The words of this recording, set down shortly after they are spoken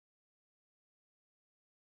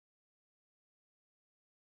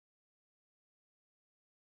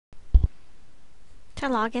To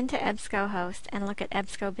log into EBSCOhost and look at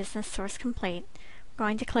EBSCO Business Source Complete, we're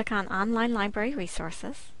going to click on Online Library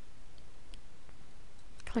Resources,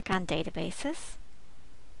 click on Databases,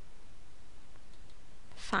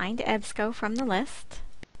 find EBSCO from the list,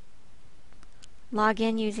 log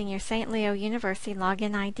in using your St. Leo University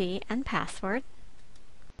login ID and password,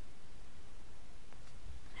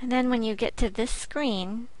 and then when you get to this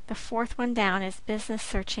screen, the fourth one down is Business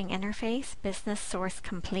Searching Interface, Business Source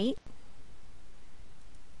Complete.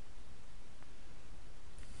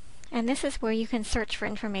 And this is where you can search for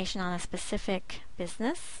information on a specific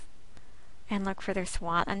business and look for their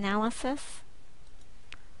SWOT analysis.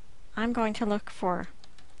 I'm going to look for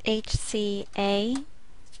HCA, and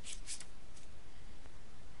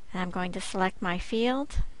I'm going to select my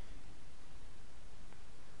field.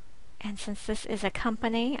 And since this is a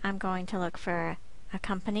company, I'm going to look for a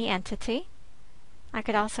company entity. I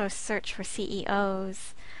could also search for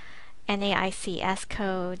CEOs, NAICS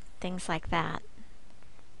code, things like that.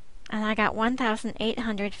 And I got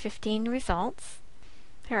 1,815 results.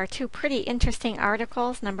 There are two pretty interesting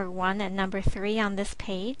articles, number 1 and number 3 on this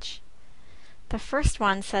page. The first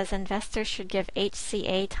one says investors should give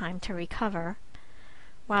HCA time to recover,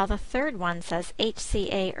 while the third one says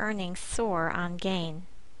HCA earnings soar on gain.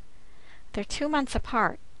 They're 2 months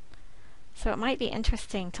apart, so it might be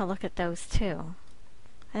interesting to look at those too.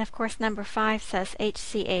 And of course number 5 says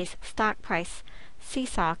HCA's stock price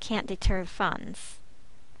seesaw can't deter funds.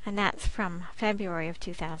 And that's from February of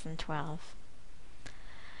 2012.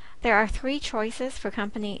 There are 3 choices for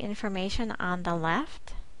company information on the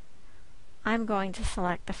left. I'm going to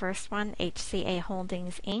select the first one, HCA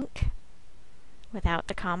Holdings Inc., without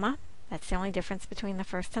the comma. That's the only difference between the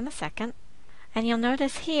first and the second. And you'll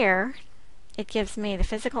notice here it gives me the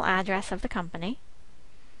physical address of the company.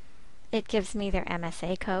 It gives me their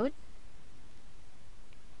MSA code.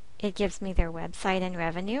 It gives me their website and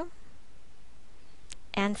revenue,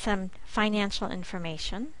 and some financial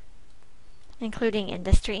information, including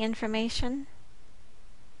industry information,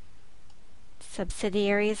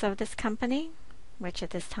 subsidiaries of this company, which at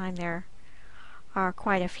this time there are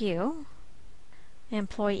quite a few,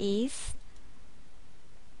 employees.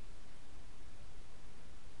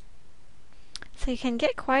 So you can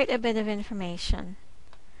get quite a bit of information.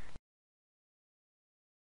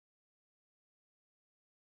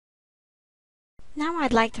 Now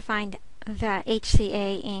I'd like to find the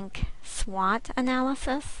HCA Inc. SWOT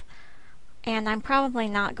analysis, and I'm probably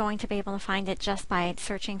not going to be able to find it just by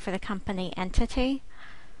searching for the company entity.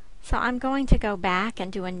 So I'm going to go back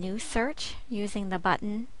and do a new search using the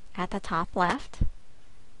button at the top left.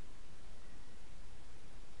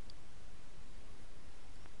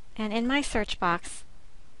 And in my search box,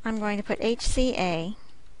 I'm going to put HCA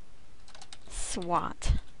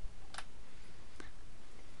SWOT.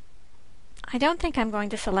 I don't think I'm going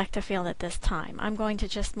to select a field at this time. I'm going to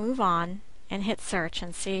just move on and hit search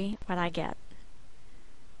and see what I get.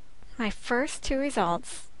 My first 2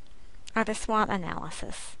 results are the SWOT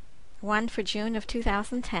analysis. One for June of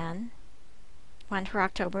 2010, one for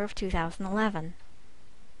October of 2011.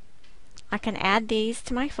 I can add these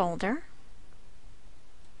to my folder,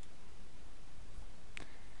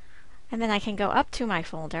 and then I can go up to my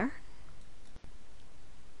folder.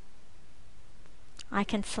 I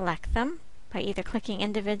can select them by either clicking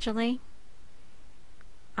individually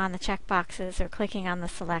on the checkboxes or clicking on the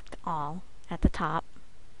Select All at the top.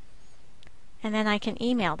 And then I can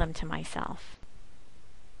email them to myself.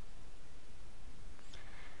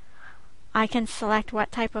 I can select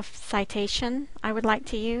what type of citation I would like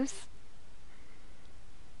to use.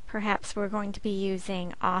 Perhaps we're going to be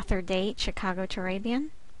using author date, Chicago Turabian,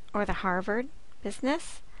 or the Harvard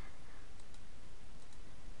Business.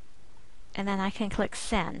 And then I can click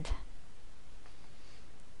Send.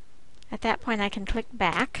 At that point I can click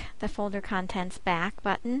Back, the Folder Contents Back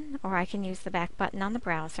button, or I can use the Back button on the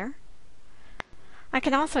browser. I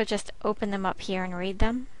can also just open them up here and read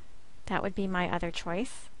them. That would be my other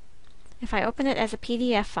choice. If I open it as a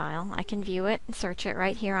PDF file, I can view it and search it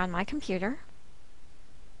right here on my computer.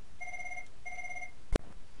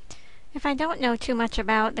 If I don't know too much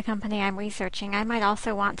about the company I'm researching, I might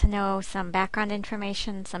also want to know some background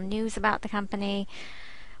information, some news about the company,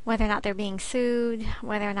 whether or not they're being sued,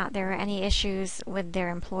 whether or not there are any issues with their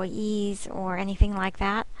employees or anything like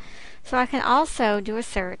that. So I can also do a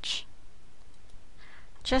search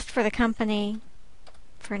just for the company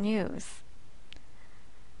for news.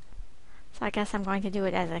 So I guess I'm going to do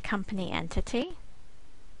it as a company entity.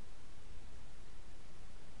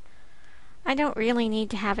 I don't really need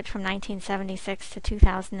to have it from 1976 to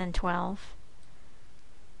 2012.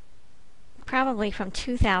 Probably from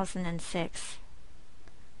 2006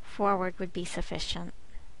 forward would be sufficient.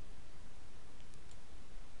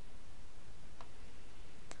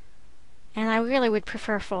 And I really would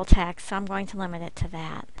prefer full text, so I'm going to limit it to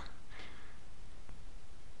that.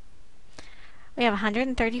 We have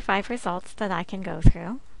 135 results that I can go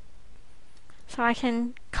through. So I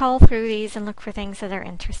can cull through these and look for things that are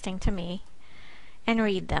interesting to me and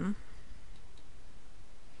read them.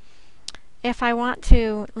 If I want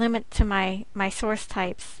to limit to my source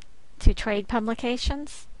types to trade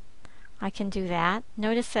publications, I can do that.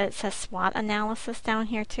 Notice that it says SWOT analysis down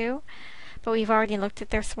here too, but we've already looked at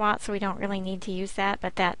their SWOT, so we don't really need to use that,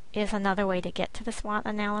 but that is another way to get to the SWOT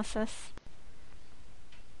analysis.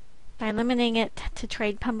 By limiting it to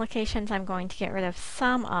trade publications, I'm going to get rid of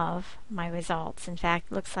some of my results. In fact,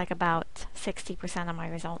 it looks like about 60% of my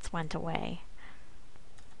results went away.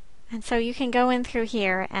 And so you can go in through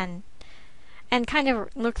here and kind of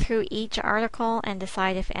look through each article and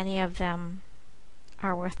decide if any of them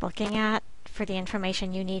are worth looking at for the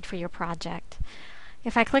information you need for your project.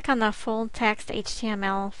 If I click on the full text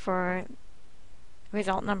HTML for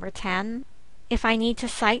result number 10, if I need to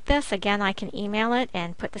cite this, again, I can email it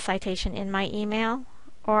and put the citation in my email,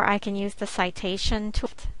 or I can use the citation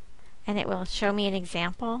tool and it will show me an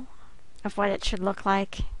example of what it should look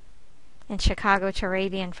like in Chicago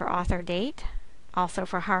Turabian for author date, also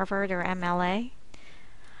for Harvard or MLA.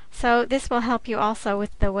 So this will help you also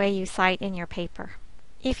with the way you cite in your paper.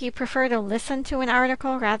 If you prefer to listen to an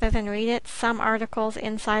article rather than read it, some articles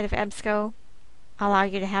inside of EBSCO allow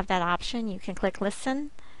you to have that option. You can click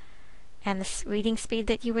listen and the reading speed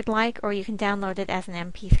that you would like, or you can download it as an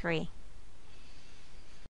MP3.